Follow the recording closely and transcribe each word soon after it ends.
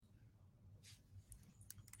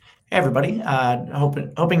Hey everybody,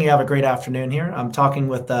 hoping you have a great afternoon here. I'm talking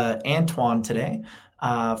with Antoine today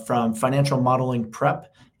from Financial Modeling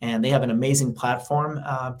Prep, and they have an amazing platform.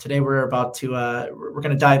 Today we're going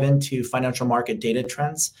to dive into financial market data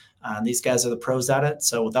trends. These guys are the pros at it.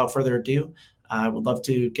 So without further ado, I would love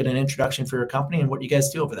to get an introduction for your company and what you guys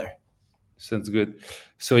do over there. Sounds good.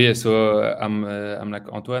 I'm like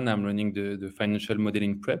Antoine. I'm running the financial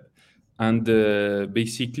modeling prep, and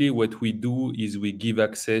basically what we do is we give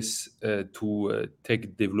access to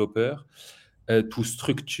tech developer to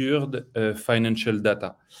structured financial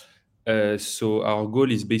data. So our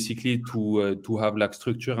goal is basically to have like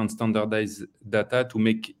structure and standardized data to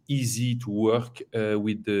make easy to work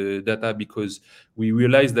with the data, because we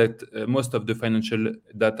realize that most of the financial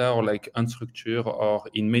data are like unstructured or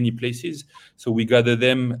in many places. So we gather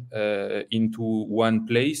them into one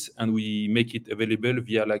place and we make it available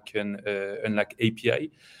via like an like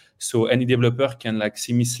API. So any developer can like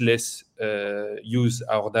seamless use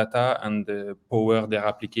our data and power their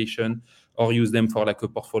application, or use them for like a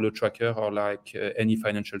portfolio tracker or like any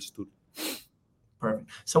financial tool. Perfect.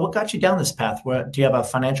 So what got you down this path? Do you have a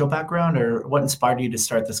financial background, or what inspired you to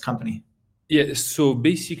start this company? Yeah, so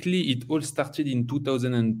basically it all started in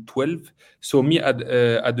 2012. So me at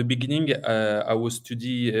the beginning, I was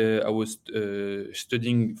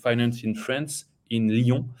studying finance in France, in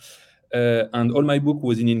Lyon, and all my book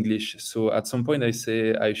was in English. So at some point, I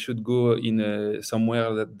say I should go in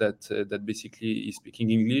somewhere that basically is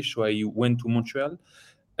speaking English. So I went to Montreal.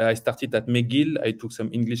 I started at McGill. I took some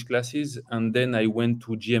English classes, and then I went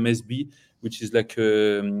to GMSB, which is like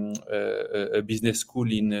a business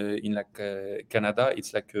school in like Canada.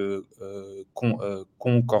 It's like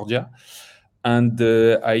Concordia, and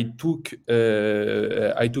I took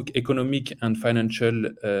economic and financial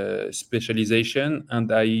specialization,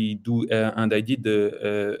 and I did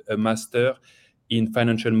a master in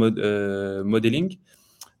financial modeling.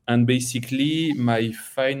 And basically, my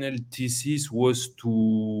final thesis was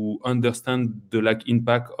to understand the like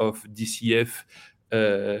impact of DCF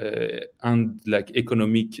and like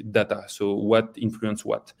economic data. So what influence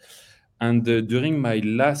what? And during my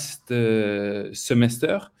last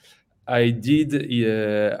semester, I did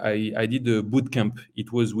a boot camp.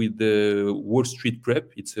 It was with the Wall Street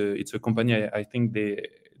Prep. It's a company. I think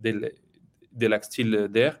they like still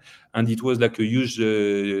there, and it was like a huge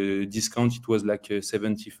discount. It was like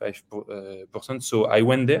 75%. So I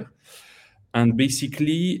went there, and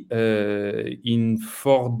basically in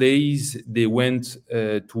 4 days they went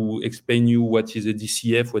to explain you what is a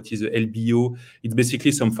DCF, what is a LBO. It's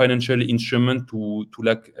basically some financial instrument to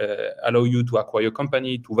like allow you to acquire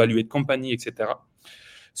company, to evaluate company, etc.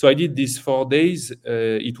 So I did this 4 days.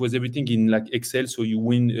 It was everything in like Excel. So you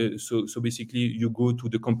win. So basically, you go to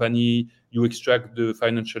the company, you extract the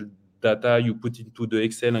financial data, you put it into the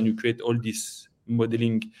Excel, and you create all this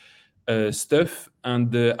modeling stuff.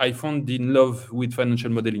 And I found in love with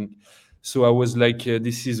financial modeling. So I was like,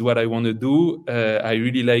 this is what I want to do. I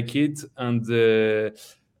really like it, and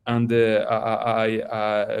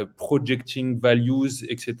projecting values,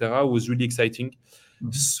 etc., was really exciting.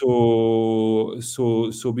 So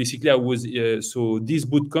basically I was so this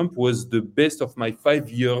bootcamp was the best of my 5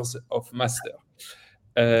 years of master,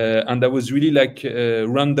 and I was really like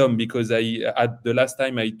random, because I at the last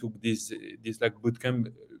time I took this like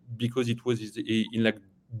bootcamp because it was in like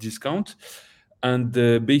discount, and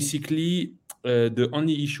basically the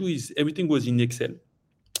only issue is everything was in Excel.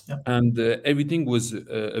 Yep. And everything was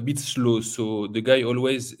a bit slow. So the guy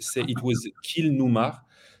always say it was kill Numar.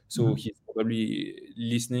 So he's probably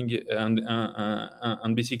listening,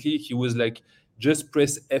 and basically he was like, just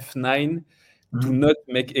press F9 to not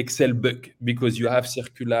make Excel bug, because you have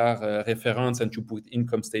circular reference and you put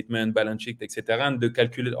income statement, balance sheet, etc. And the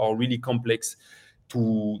calculator are really complex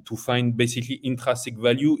to find basically intrinsic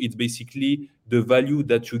value. It's basically the value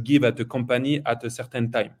that you give at a company at a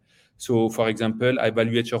certain time. So, for example, I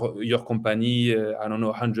evaluate your company, I don't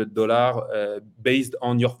know, $100 based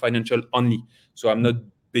on your financial only. So I'm not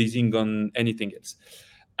basing on anything else.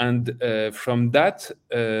 And from that,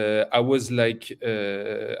 I was like,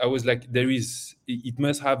 it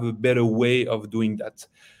must have a better way of doing that.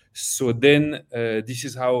 So then, this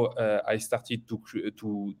is how I started to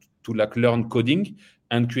like learn coding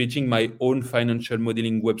and creating my own financial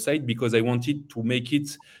modeling website, because I wanted to make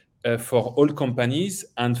it for all companies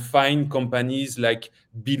and find companies like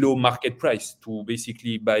below market price, to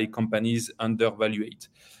basically buy companies undervalued.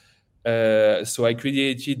 So I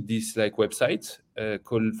created this like website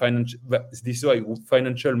called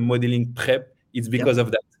financial modeling prep. It's because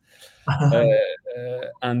of that.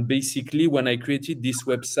 And basically, when I created this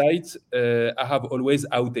website, I have always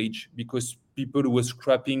outage because people were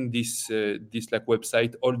scrapping this like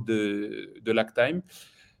website all the like time.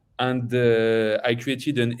 And I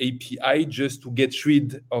created an API just to get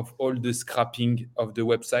rid of all the scrapping of the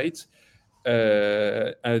website.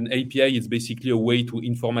 An API is basically a way to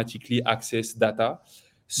informatically access data.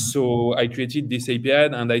 So I created this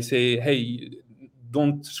API and I say, hey,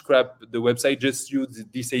 don't scrap the website, just use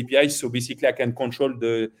this API. So basically I can control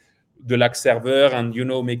the like server and,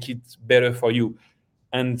 make it better for you.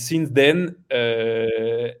 And since then,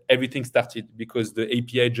 everything started because the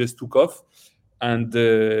API just took off. And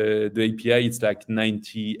the API is like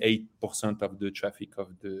 98% of the traffic of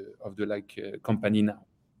the like company now.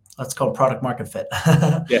 That's called product market fit.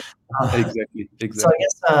 Yeah, Uh, exactly, so I exactly.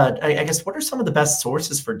 guess I guess what are some of the best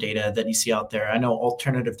sources for data that you see out there? I know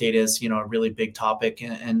alternative data is a really big topic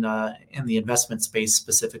in the investment space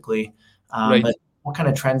specifically, Right. but what kind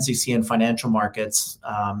of trends do you see in financial markets?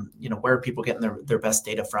 Where are people getting their best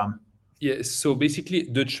data from? Yeah. So basically,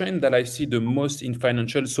 the trend that I see the most in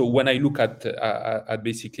financial. So when I look at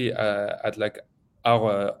basically at like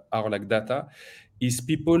our like data, is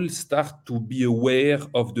people start to be aware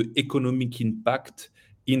of the economic impact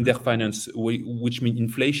in their finance, which means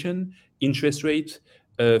inflation, interest rate,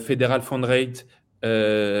 federal fund rate,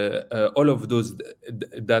 all of those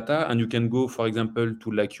data. And you can go, for example,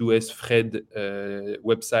 to like US Fed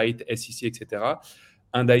website, SEC, etc.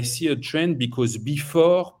 And I see a trend because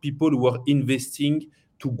before people were investing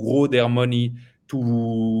to grow their money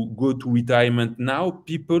to go to retirement. Now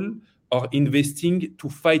people are investing to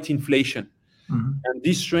fight inflation. Mhm. And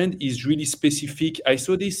this trend is really specific. I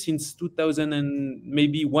saw this since 2000 and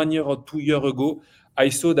maybe 1 year or 2 years ago. I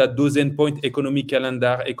saw that those endpoint economic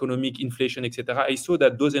calendar, economic inflation, etc. I saw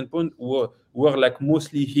that those endpoints were like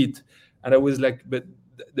mostly hit. And I was like, but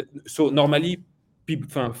so normally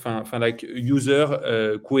people, like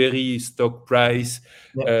user query stock price,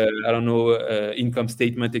 Yep. I don't know, income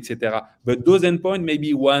statement, etc. But those endpoint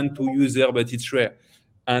maybe 1, 2 user, but it's rare.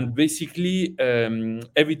 And basically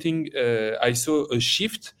everything I saw a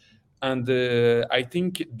shift, and I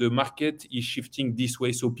think the market is shifting this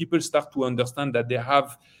way. So people start to understand that they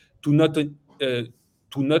have to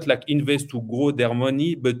not like invest to grow their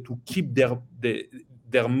money, but to keep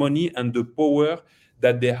their money and the power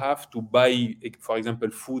that they have to buy, for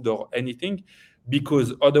example, food or anything,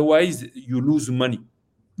 because otherwise you lose money.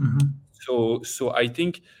 Mhm. So I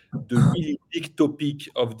think the really big topic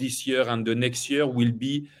of this year and the next year will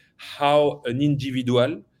be how an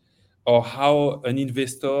individual or how an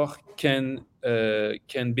investor can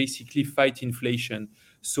basically fight inflation.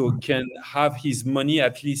 So can have his money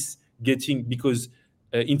at least getting, because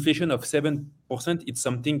inflation of 7%, it's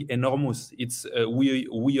something enormous. It's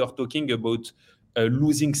we are talking about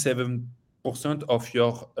losing 7% of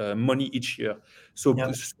your money each year. So,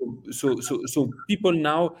 Yep. so people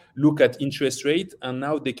now look at interest rate, and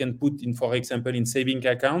now they can put in, for example, in saving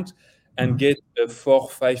account and Mhm. get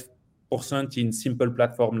 4-5% in simple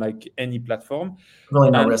platform like any platform.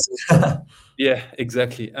 Really no And risk. yeah,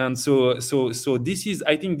 exactly. And so this is,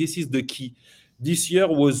 I think this is the key. This year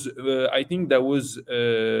was, I think that was,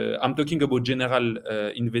 I'm talking about general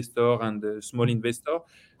investor and small investor.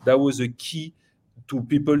 That was a key to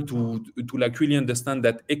people to like really understand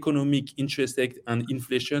that economic interest rate and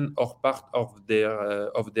inflation are part of their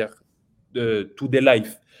today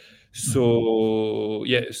life. So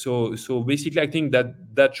yeah, so basically, I think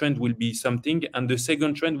that trend will be something, and the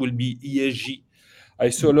second trend will be ESG. I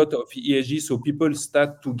saw a lot of ESG, so people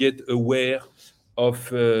start to get aware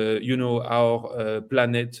of our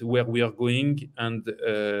planet, where we are going, and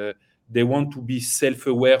they want to be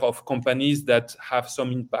self-aware of companies that have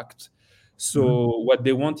some impact. Mhm. So what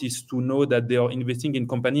they want is to know that they are investing in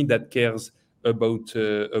company that cares about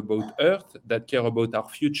Earth, that care about our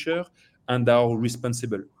future, and are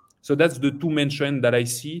responsible. So that's the two main trends that I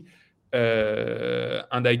see,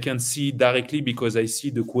 and I can see directly because I see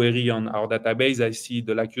the query on our database, I see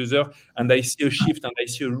the like user, and I see a shift, and I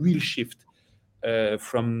see a real shift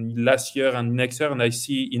from last year and next year, and I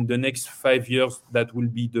see in the next 5 years that will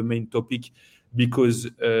be the main topic, because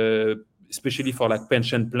especially for like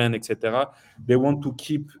pension plan, etc., they want to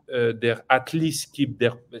keep at least keep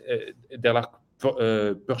their like,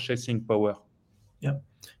 purchasing power. Yep.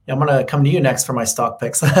 Yeah, I'm gonna come to you next for my stock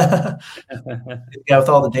picks. Yeah, with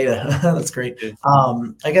all the data. That's great. Yeah.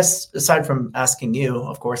 I guess aside from asking you,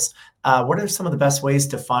 of course, what are some of the best ways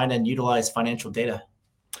to find and utilize financial data?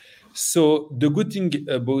 So the good thing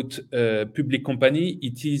about public company,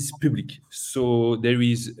 it is public. So there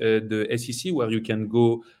is the SEC where you can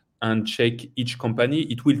go and check each company.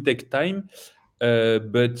 It will take time.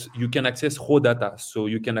 but you can access raw data. So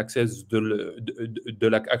you can access the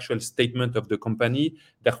like actual statement of the company,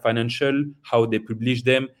 their financial, how they publish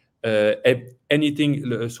them,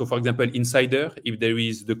 anything. So, for example, insider, if there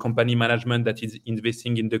is the company management that is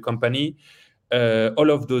investing in the company, all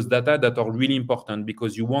of those data that are really important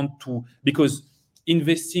because you want to because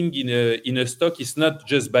investing in a stock is not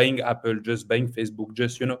just buying Apple, just buying Facebook,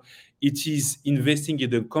 just it is investing in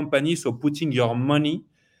the company. So putting your money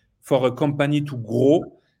for a company to grow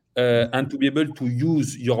and to be able to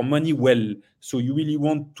use your money well. So you really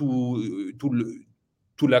want to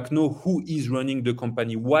like know who is running the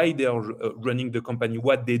company, why they are running the company,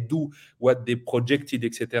 what they do, what they projected,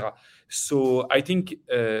 etc. So I think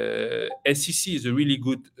SEC is a really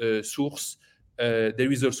good source.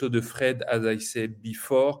 There is also the Fred, as I said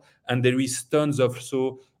before, and there is tons of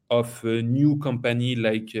new company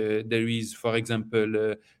like there is, for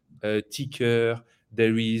example, Ticker.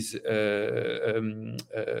 There is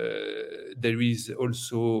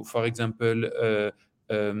also, for example,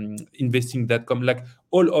 investing.com, like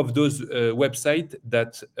all of those websites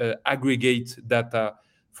that aggregate data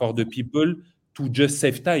for the people to just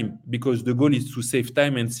save time, because the goal is to save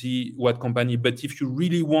time and see what company. But if you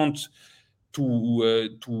really want to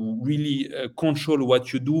really control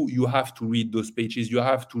what you do, you have to read those pages. You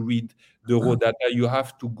have to read the raw data. You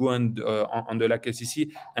have to go on the like SEC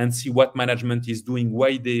and see what management is doing,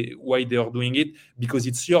 why they are doing it, because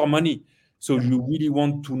it's your money. So you really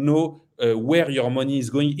want to know where your money is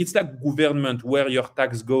going. It's like government, where your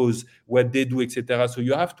tax goes, what they do, etc. So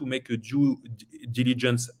you have to make a due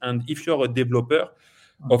diligence. And if you're a developer,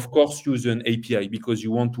 of course, use an API because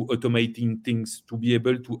you want to automating things to be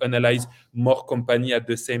able to analyze more company at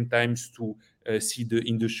the same time to see the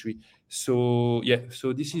industry. So yeah,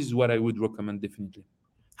 so this is what I would recommend definitely.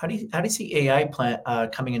 How do you see AI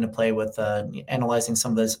coming into play with analyzing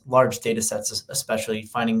some of those large data sets, especially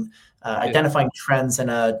identifying trends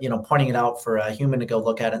and pointing it out for a human to go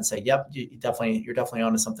look at it and say, "Yep, you're definitely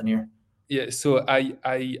onto something here." Yeah, so I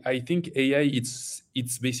think AI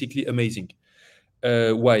it's basically amazing.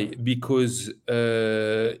 Why? Because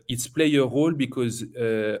it's play a role. Because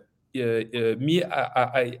me,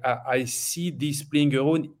 I see this playing a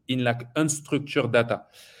role in like unstructured data,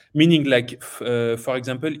 meaning like for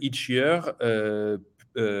example, each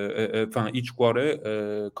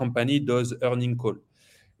quarter, company does earning call.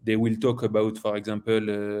 They will talk about, for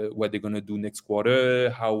example, what they're gonna do next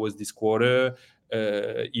quarter, how was this quarter,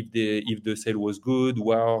 if the sale was good,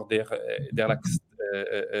 what are their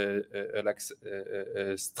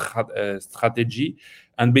strategy.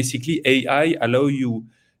 And basically AI allow you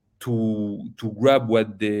to grab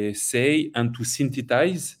what they say and to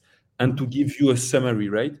synthesize and to give you a summary,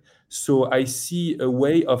 right? So I see a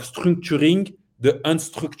way of structuring the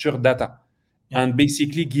unstructured data Yeah. and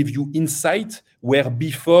basically give you insight where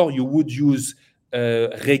before you would use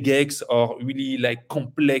regex or really like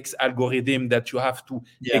complex algorithm that you have to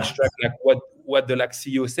Yeah. extract like what the like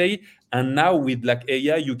CEO say. And now with like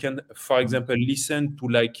AI, you can, for example, listen to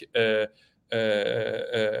like a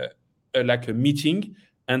meeting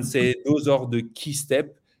and say those are the key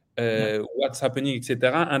steps, Yeah. what's happening,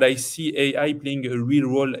 etc. And I see AI playing a real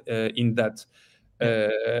role in that.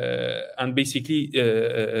 Yeah. And basically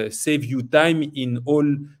save you time in all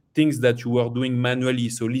things that you were doing manually.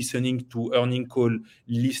 So listening to earning call,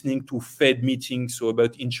 listening to Fed meetings, so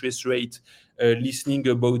about interest rate, listening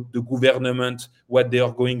about the government, what they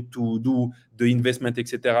are going to do, the investment,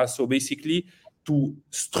 etc. So basically to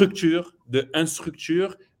structure the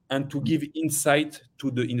unstructured and to give insight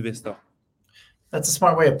to the investor. That's a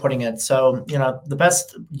smart way of putting it. So, the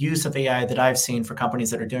best use of AI that I've seen for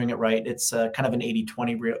companies that are doing it right, it's kind of an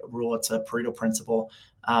 80-20 rule. It's a Pareto principle.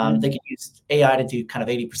 They can use AI to do kind of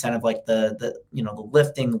 80% of like the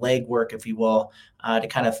lifting legwork, if you will, to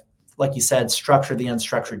kind of, like you said, structure the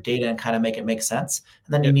unstructured data and kind of make it make sense.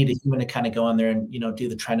 And then you Yeah, need a human to kind of go in there and, do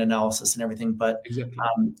the trend analysis and everything. But exactly.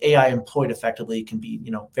 AI employed effectively can be,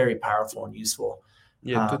 very powerful and useful.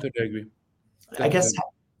 Yeah, Um, totally agree. I Totally guess agree.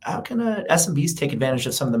 how can SMBs take advantage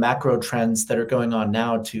of some of the macro trends that are going on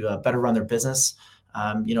now to better run their business?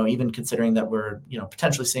 Even considering that we're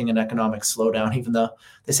potentially seeing an economic slowdown, even though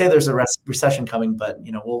they say there's a recession coming, but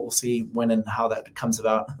we'll see when and how that comes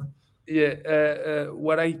about. Yeah,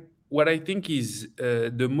 what I think is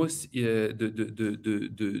the most the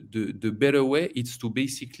better way is to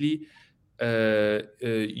basically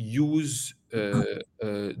use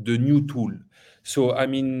the new tool. So I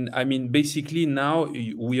mean basically now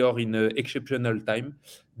we are in an exceptional time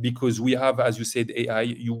because we have, as you said,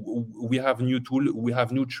 AI. We have new tool, we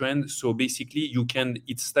have new trend. So basically,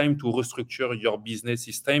 it's time to restructure your business.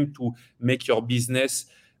 It's time to make your business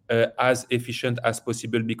as efficient as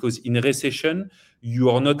possible, because in recession you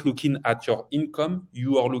are not looking at your income,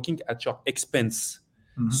 you are looking at your expense.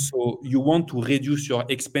 Mhm. So you want to reduce your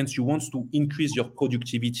expense, you want to increase your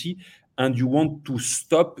productivity, and you want to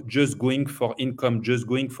stop just going for income, just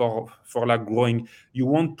going for like growing. You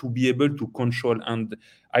want to be able to control. And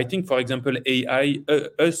I think, for example, AI,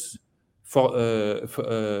 us,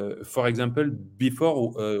 for example,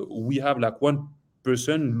 before we have like one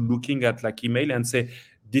person looking at like email and say,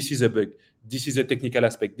 this is a bug, this is a technical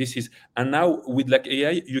aspect, this is, and now with like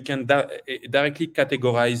AI, you can directly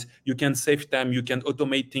categorize, you can save time, you can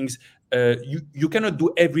automate things. You cannot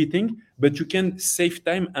do everything, but you can save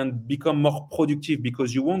time and become more productive,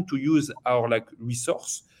 because you want to use our like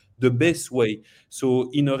resource the best way. So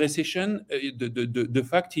in a recession, the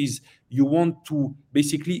fact is you want to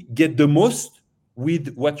basically get the most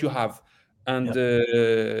with what you have. And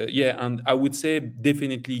Yep. yeah, and I would say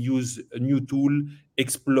definitely use a new tool,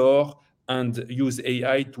 explore, and use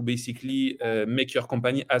AI to basically make your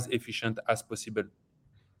company as efficient as possible.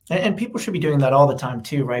 And people should be doing that all the time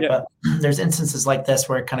too, right? Yeah, But there's instances like this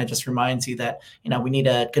where it kind of just reminds you that, we need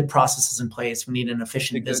a good processes in place. We need an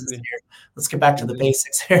efficient business exactly. here. Let's get back to the Exactly.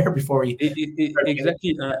 basics here before we start getting Exactly.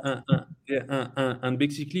 into that. Yeah, and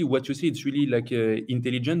basically, what you see, it's really like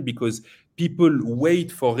intelligent, because people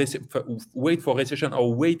wait for recession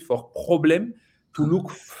or wait for problem to look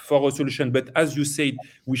for a solution. But as you said,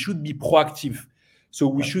 we should be proactive. So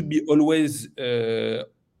we Yep. should be always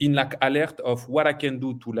in like alert of what I can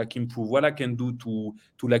do to like improve, what I can do to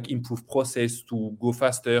like improve process, to go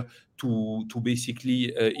faster, to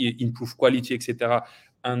basically improve quality, etc.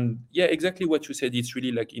 And yeah, exactly what you said, it's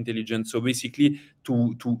really like intelligent. So basically,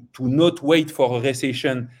 to not wait for a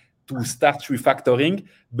recession to start refactoring,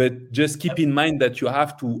 but just keep Yep. in mind that you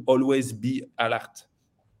have to always be alert.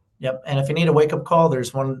 Yep. And if you need a wake up call,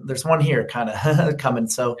 there's one here kind of coming.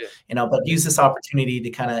 So, Yeah, but yeah, use this opportunity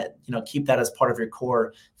to kind of, keep that as part of your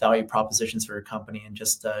core value propositions for your company, and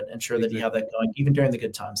just ensure that you have exactly. that going even during the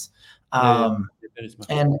good times. Yeah, yeah, Um, yeah, very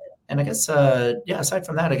smart. and I guess, yeah, aside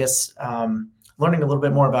from that, I guess, learning a little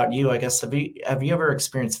bit more about you, I guess, have you ever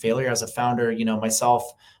experienced failure as a founder? Myself,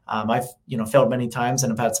 I've, failed many times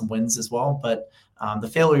and have had some wins as well, but the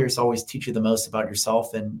failures always teach you the most about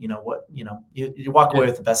yourself, and you walk Yeah, away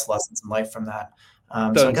with the best lessons in life from that.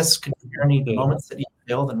 So I guess, tons. could you share any Yeah. moments that you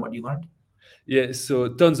failed and what you learned? Yeah, so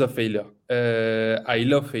tons of failure. I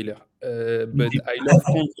love failure, Me but too. I love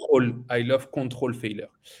control. I love control failure.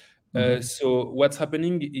 Mhm. So what's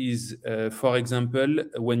happening is, for example,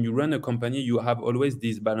 when you run a company, you have always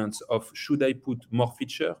this balance of, should I put more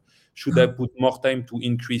feature? Should I put more time to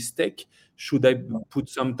increase tech? Should I put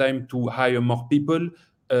some time to hire more people?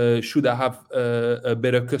 Should I have a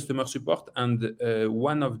better customer support? And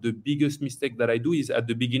one of the biggest mistakes that I do is at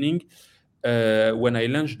the beginning, when I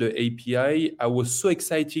launched the API, I was so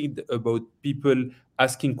excited about people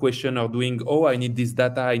asking question or doing, oh, I need this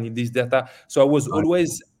data, I need this data. So I was Right.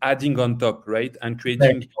 always adding on top, right? And Very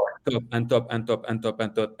creating important. top and top and top and top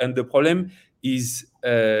and top. And the problem is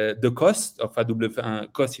the cost of AWS,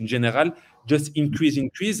 cost in general, just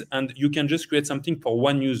increase, and you can just create something for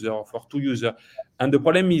one user or for two user. And the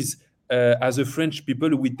problem is, as a French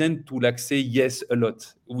people, we tend to like say yes a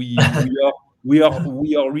lot. We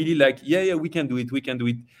are really like, yeah, yeah, we can do it, we can do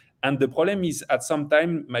it. And the problem is, at some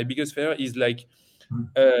time, my biggest fear is like,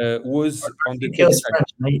 Mhm. was Our on the CTO tech is stack. French,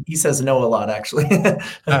 and he says no a lot, actually.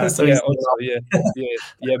 So Yeah, he's also, yeah, yeah,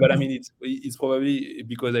 yeah. But I mean, it's probably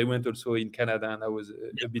because I went also in Canada and I was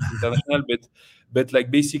a bit international. But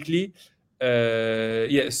like basically,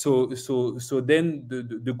 yeah. So then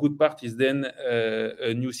the good part is, then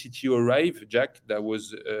a new CTO arrived, Jack, that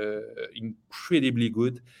was incredibly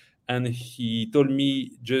good, and he told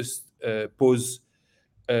me, just pause,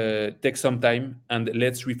 take some time, and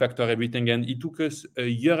let's refactor everything. And it took us a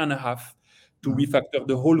year and a half to Mhm. refactor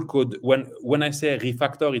the whole code. When I say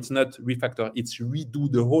refactor, it's not refactor, it's redo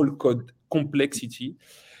the whole code complexity,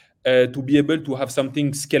 to be able to have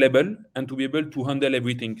something scalable and to be able to handle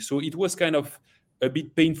everything. So it was kind of a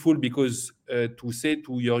bit painful, because to say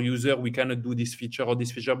to your user, we cannot do this feature or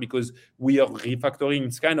this feature because we are refactoring,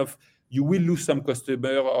 it's kind of, you will lose some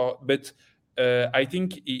customer, but I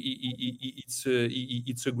think it's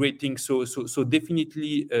a great thing. So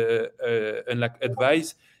definitely, and like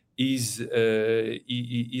advice is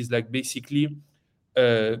like basically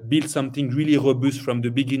build something really robust from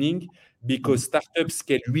the beginning, Mhm. because startups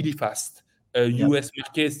scale really fast. Yep. US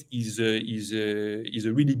market is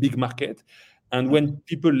a really big market, and Yep. when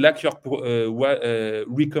people like your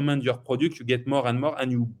recommend your product, you get more and more,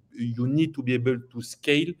 and you need to be able to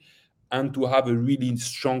scale and to have a really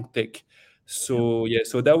strong tech. Yeah, So yeah,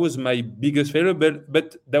 so that was my biggest failure,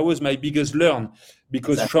 but that was my biggest learn,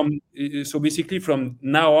 because exactly. so basically from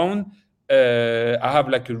now on, I have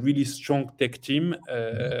like a really strong tech team,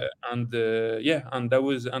 and yeah, and that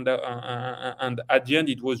was and at the end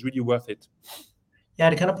it was really worth it. Yeah,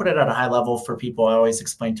 to kind of put it at a high level for people, I always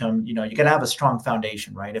explain to them, you got to have a strong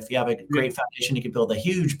foundation, right? If you have a Yeah, great foundation, you can build a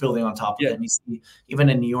huge building on top of yeah, it. And you see, even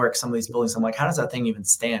in New York, some of these buildings, I'm like, how does that thing even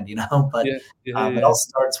stand? But yeah, yeah, it yeah, all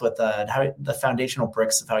starts with how the foundational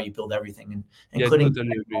bricks of how you build everything, and yeah, including totally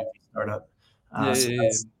agree. technology startup. Yeah, So yeah, yeah,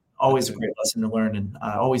 that's always a totally. great lesson to learn, and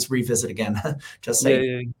always revisit again. Just Yeah, say,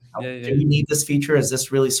 yeah, yeah, do yeah. we need this feature? Is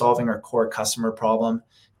this really solving our core customer problem,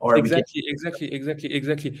 or are we getting? Exactly, exactly, exactly,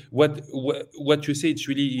 exactly. What you say, it's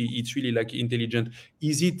really like intelligent.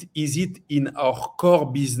 Is it in our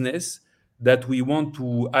core business that we want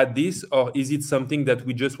to add this, or is it something that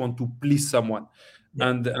we just want to please someone? Yeah.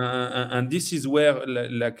 And this is where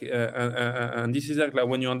and this is like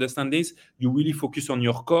when you understand this, you really focus on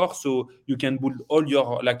your core, so you can build all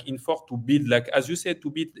your like effort to build, like as you said, to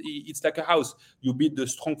build. It's like a house. You build the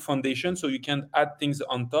strong foundation, so you can add things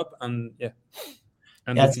on top, and yeah,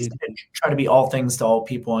 and Yeah, it's easy to definitely. try to be all things to all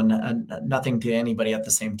people and nothing to anybody at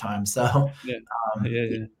the same time. So Yeah. Yeah, yeah,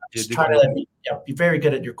 yeah, yeah, just try to definitely. be very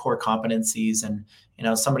good at your core competencies. And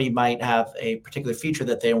somebody might have a particular feature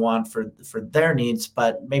that they want for their needs,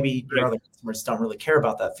 but maybe your Right. other customers don't really care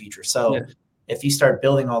about that feature. Yeah, So if you start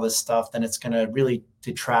building all this stuff, then it's going to really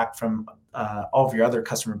detract from all of your other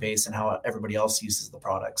customer base and how everybody else uses the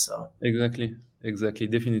product. So exactly. Exactly,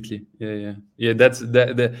 definitely. Yeah, yeah. Yeah,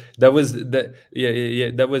 that was that yeah, yeah,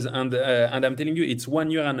 yeah. That was and I'm telling you, it's 1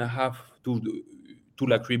 year and a half to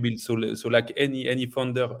like rebuild. So like any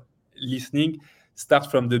founder listening, start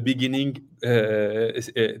from the beginning.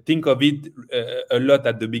 Think of it a lot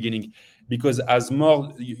at the beginning, because as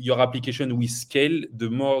more your application will scale, the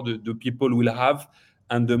more the people will have,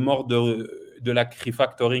 and the more the like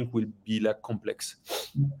refactoring will be like complex.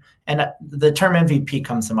 And the term MVP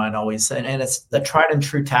comes to mind always, and it's the tried and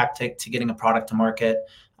true tactic to getting a product to market,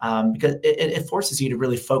 because it forces you to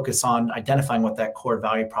really focus on identifying what that core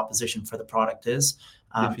value proposition for the product is.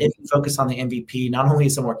 If you Definitely. focus on the MVP, not only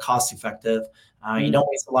is it more cost effective, you don't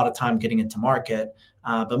Mm, waste a lot of time getting it to market,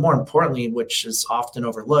 but more importantly, which is often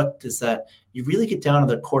overlooked, is that you really get down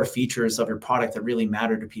to the core features of your product that really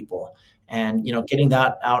matter to people. And getting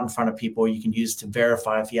that out in front of people, you can use to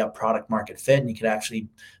verify if you have product market fit, and you could actually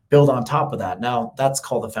build on top of that. Now that's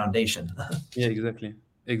called the foundation. yeah, exactly.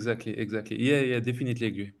 Exactly, exactly. Yeah, yeah, definitely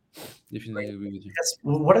agree. Great. Definitely agree with you. Because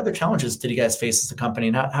what other challenges did you guys face as a company,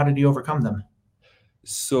 and how did you overcome them?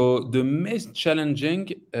 So the most challenging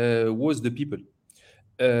was the people.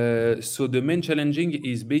 So the main challenging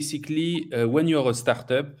is basically when you're a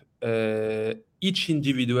startup, each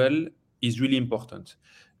individual is really important.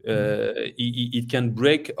 It can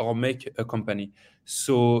break or make a company.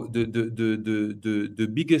 So the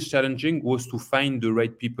biggest challenging was to find the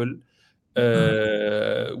right people.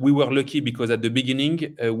 We were lucky because at the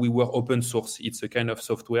beginning we were open source. It's a kind of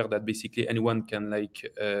software that basically anyone can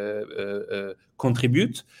like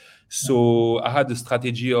contribute. So I had a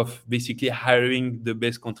strategy of basically hiring the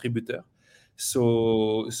best contributor.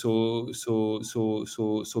 So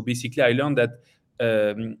basically, I learned that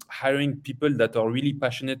hiring people that are really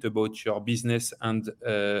passionate about your business and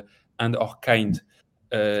are kind,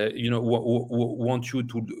 want you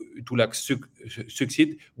to like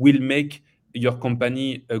succeed, will make your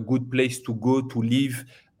company a good place to go to live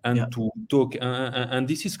Yeah. and to talk. And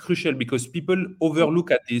this is crucial because people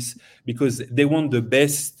overlook at this because they want the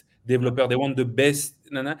best Yeah. developer, they want the best.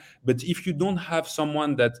 But if you don't have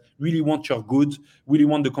someone that really wants your good, really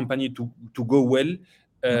want the company to go well,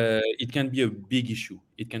 Yeah. it can be a big issue.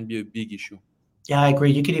 It can be a big issue. Yeah, I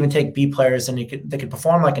agree. You could even take B players, and they could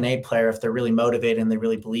perform like an A player if they're really motivated and they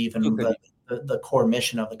really believe in the Totally. the core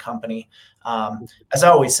mission of the company. As I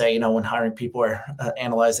always say, when hiring people or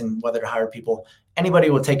analyzing whether to hire people, anybody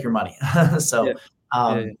will take your money. Yeah. So,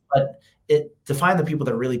 Yeah. but to find the people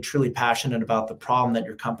that are really truly passionate about the problem that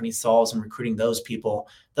your company solves and recruiting those people,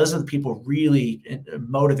 those are the people really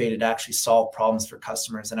motivated to actually solve problems for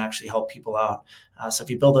customers and actually help people out. So if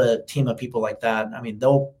you build a team of people like that, I mean,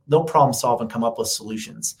 they'll problem solve and come up with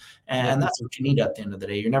solutions, Yeah. and that's what you need at the end of the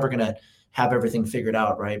day. You're never going to have everything figured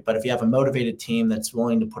out, right? But if you have a motivated team that's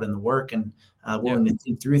willing to put in the work and Yeah. willing to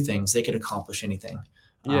think through things, they could accomplish anything.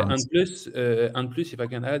 Yeah, So, and plus, if I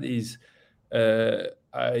can add, is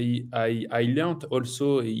I learned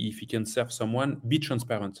also if you can serve someone, be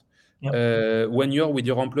transparent. Yep. When you're with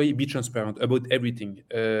your employee, be transparent about everything,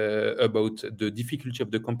 about the difficulty of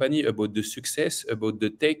the company, about the success, about the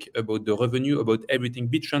tech, about the revenue, about everything.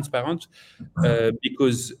 Be transparent,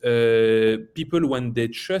 because people, when they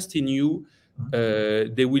trust in you,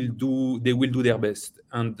 they will do their best.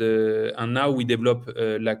 And now we develop,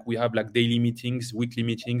 like, we have like daily meetings, weekly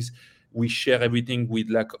meetings. We share everything with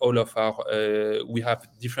like all of our. We have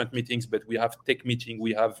different meetings, but we have tech meeting,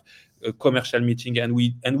 we have a commercial meeting, and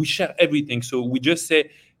we share everything. So we just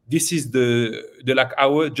say, this is the like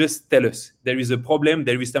hour. Just tell us there is a problem,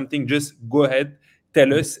 there is something. Just go ahead,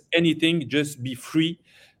 tell us anything. Just be free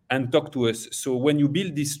and talk to us. So when you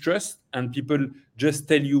build this trust and people just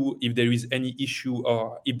tell you if there is any issue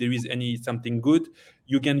or if there is any something good,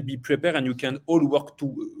 you can be prepared and you can all work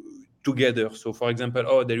together. So for example,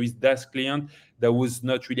 oh, there is that client that was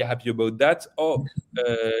not really happy about that. Oh,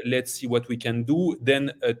 let's see what we can do.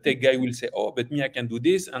 Then a tech guy will say, oh, but me, I can do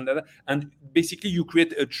this and that. And basically you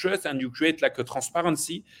create a trust and you create like a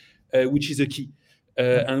transparency, which is a key.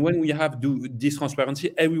 And when we have this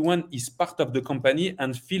transparency, everyone is part of the company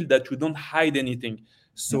and feel that you don't hide anything.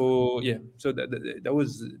 So yeah, so that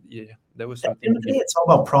was At the something end to of the be. day, it's all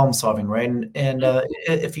about problem solving, right? And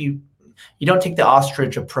if you don't take the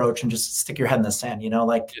ostrich approach and just stick your head in the sand,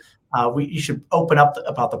 like you should open up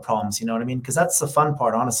about the problems. You know what I mean? Because that's the fun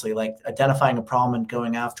part, honestly. Like identifying a problem and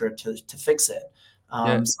going after it to fix it.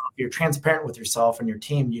 Yeah, So if you're transparent with yourself and your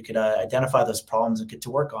team, you could identify those problems and get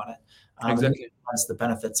to work on it, and then exactly. realize the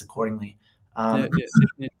benefits accordingly. Yeah, Um, yeah,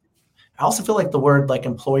 definitely. I also feel like the word like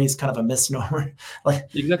employee is kind of a misnomer. Like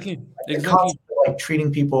Exactly, the exactly. concept of like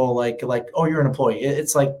treating people like oh you're an employee.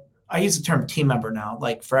 It's like I use the term team member now.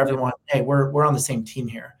 Like for Yeah, everyone, hey we're on the same team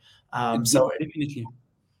here. So definitely,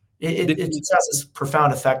 it definitely. just has this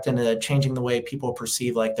profound effect in changing the way people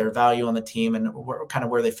perceive like their value on the team and kind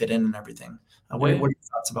of where they fit in and everything. What Yeah. are your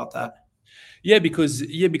thoughts about that? Yeah, because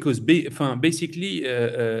basically,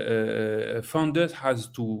 founders has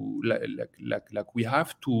to, like we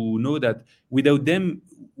have to know that without them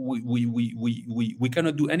we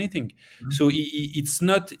cannot do anything. Mhm. So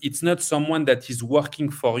it's not someone that is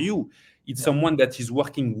working for you, it's Yeah, someone that is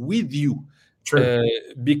working with you, true. uh,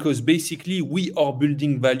 because basically we are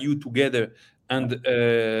building value together.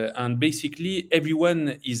 Yeah, And basically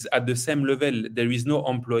everyone is at the same level. There is no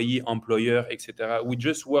employee, employer, etc. We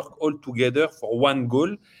just work all together for one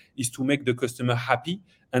goal, is to make the customer happy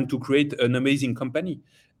and to create an amazing company.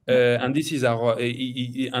 yeah, And this is our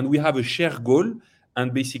and we have a shared goal,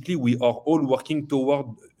 and basically we are all working toward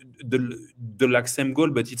the the like same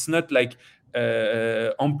goal. But it's not like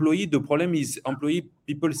employee. The problem is employee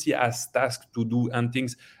people see as tasks to do and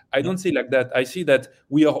things. I yeah. don't say like that. I see that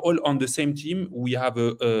we are all on the same team. We have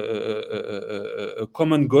a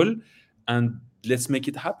common goal, and let's make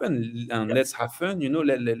it happen. And let's have fun.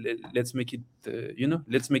 Let's make it.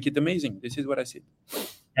 Let's make it amazing. This is what I said.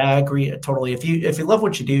 Yeah, I agree totally. If you love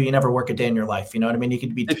what you do, you never work a day in your life. You know what I mean? You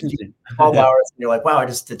could be Definitely. 12 hours and you're like, wow, I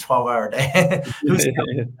just did 12-hour day. Who's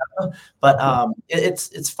But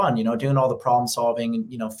it's fun, doing all the problem solving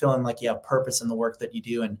and feeling like you have purpose in the work that you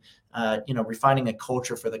do, and refining a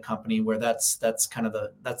culture for the company where that's kind of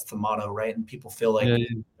that's the motto, right? And people feel Yeah, like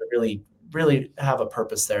yeah. they really have a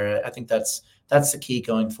purpose there. I think that's the key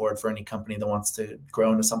going forward for any company that wants to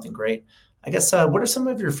grow into something great. I guess what are some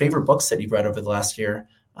of your favorite books that you've read over the last year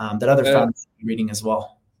that other Uh, founders should be reading as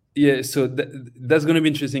well? Yeah, so that's going to be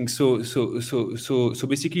interesting. So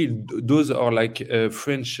basically, those are like a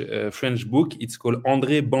French book. It's called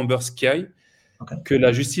André Bamberskij, Okay. que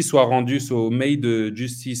la justice soit rendue. So may the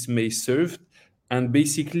justice may served. And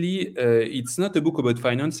basically, it's not a book about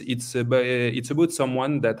finance. It's about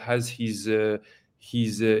someone that has his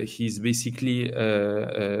basically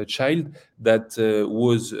child that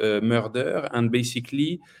was murdered, and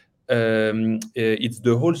basically it's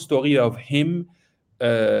the whole story of him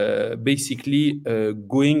basically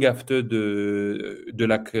going after the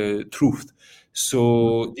like truth.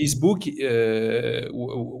 So this book,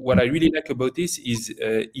 what I really like about this is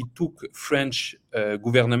it took French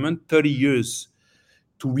government 30 years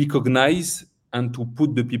to recognize and to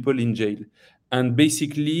put the people in jail. And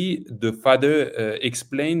basically, the father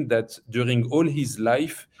explained that during all his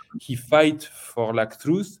life, he fight for like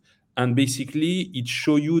truth, and basically, it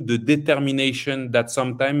show you the determination that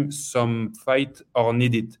sometimes some fight are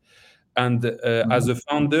needed. And as a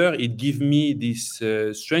founder, it give me this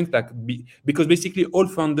strength, because basically all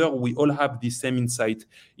founder, we all have the same insight.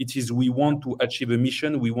 It is we want to achieve a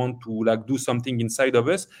mission, we want to like do something inside of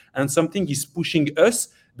us, and something is pushing us,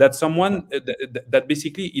 that someone that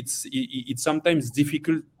basically it's sometimes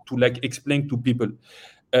difficult to like explain to people.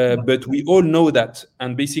 But we all know that,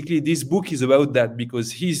 and basically this book is about that,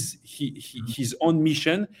 because his own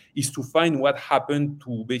mission is to find what happened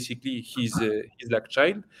to basically his like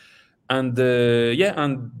child. And yeah,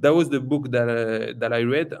 and that was the book that I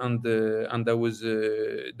read, and that was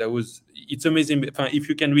it's amazing. If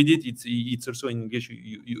you can read it, it's also in English.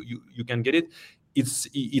 You can get it.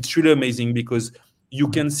 It's really amazing, because you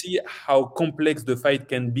can see how complex the fight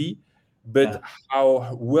can be, Yeah. but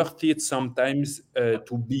how worth it sometimes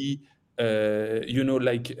to be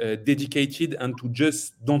dedicated, and to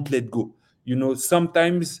just don't let go.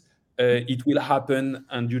 Sometimes it will happen,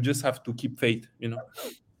 and you just have to keep faith.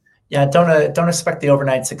 Yeah, don't expect the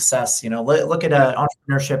overnight success. Look at Yeah.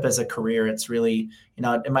 entrepreneurship as a career. It's really,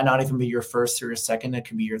 it might not even be your first or your second. It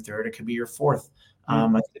could be your third. It could be your fourth.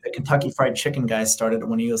 Mm. I think the Kentucky Fried Chicken guy started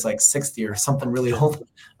when he was like 60 or something really old.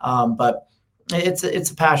 But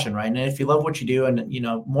it's a passion, right? And if you love what you do, and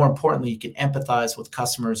more importantly, you can empathize with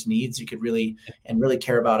customers' needs. You could really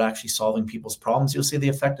care about actually solving people's problems. You'll see the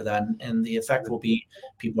effect of that, and the effect will be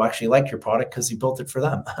people actually like your product because you built it for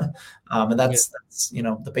them. And Yeah. that's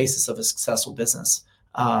the basis of a successful business.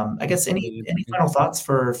 I guess any Absolutely. final thoughts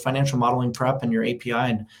for financial modeling prep and your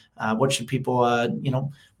API, and what should people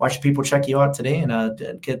why should people check you out today and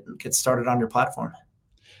get started on your platform?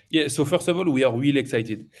 Yeah, so first of all, we are really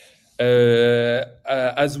excited.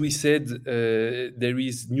 As we said, there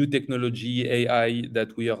is new technology, AI,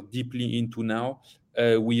 that we are deeply into now.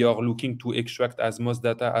 We are looking to extract as much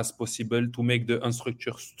data as possible to make the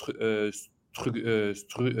unstructured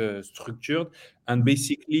structured. And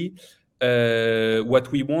basically,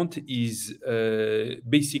 what we want is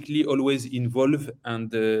basically always involve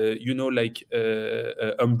and,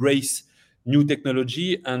 embrace new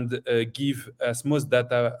technology, and give as much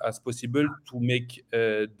data as possible to make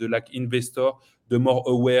the investor the more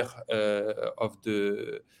aware of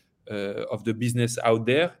the business out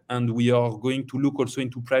there. And we are going to look also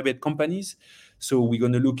into private companies. So we're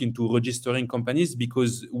going to look into registering companies,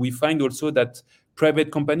 because we find also that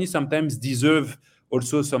private companies sometimes deserve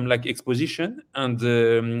also some exposition, and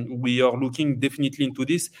we are looking definitely into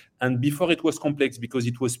this. And before, it was complex because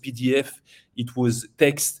it was PDF, it was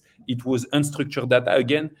text, it was unstructured data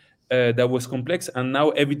again, that was complex. And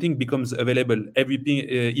now everything becomes available. Everything,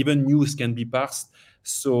 even news, can be parsed.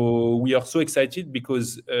 So we are so excited,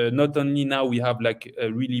 because not only now we have a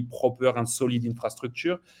really proper and solid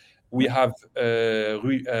infrastructure, we have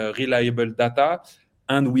reliable data,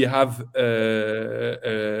 and we have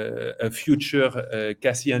a future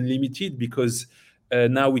Cassie Unlimited, because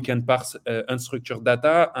now we can parse unstructured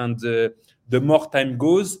data, and the more time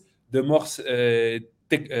goes, the more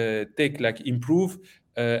tech improve,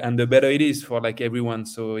 and the better it is for everyone.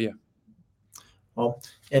 So yeah. Well,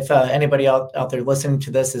 if anybody out there listening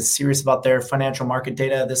to this is serious about their financial market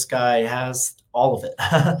data, this guy has all of it.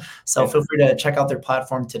 So Yeah. feel free to check out their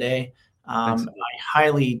platform today. Thanks. I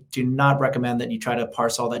highly do not recommend that you try to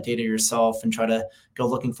parse all that data yourself and try to go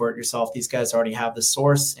looking for it yourself. These guys already have the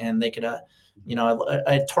source, and they could, I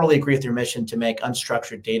totally agree with your mission to make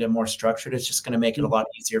unstructured data more structured. It's just going to make it a lot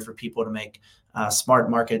easier for people to make smart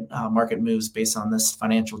market moves based on this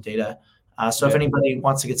financial data. So if Yeah. anybody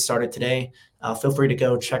wants to get started today, feel free to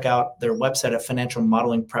go check out their website at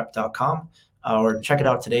financialmodelingprep.com, or check it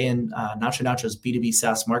out today in Nacho's B2B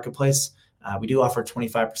SaaS marketplace. We do offer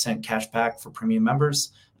 25% cash back for premium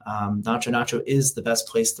members. Nacho is the best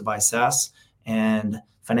place to buy SaaS, and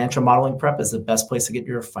Financial Modeling Prep is the best place to get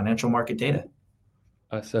your financial market data.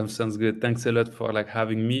 Awesome. Sounds good. Thanks a lot for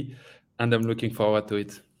having me, and I'm looking forward to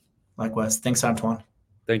it. Likewise. Thanks, Antoine.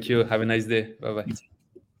 Thank you. Have a nice day. Bye bye.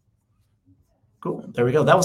 Cool. There we go. That was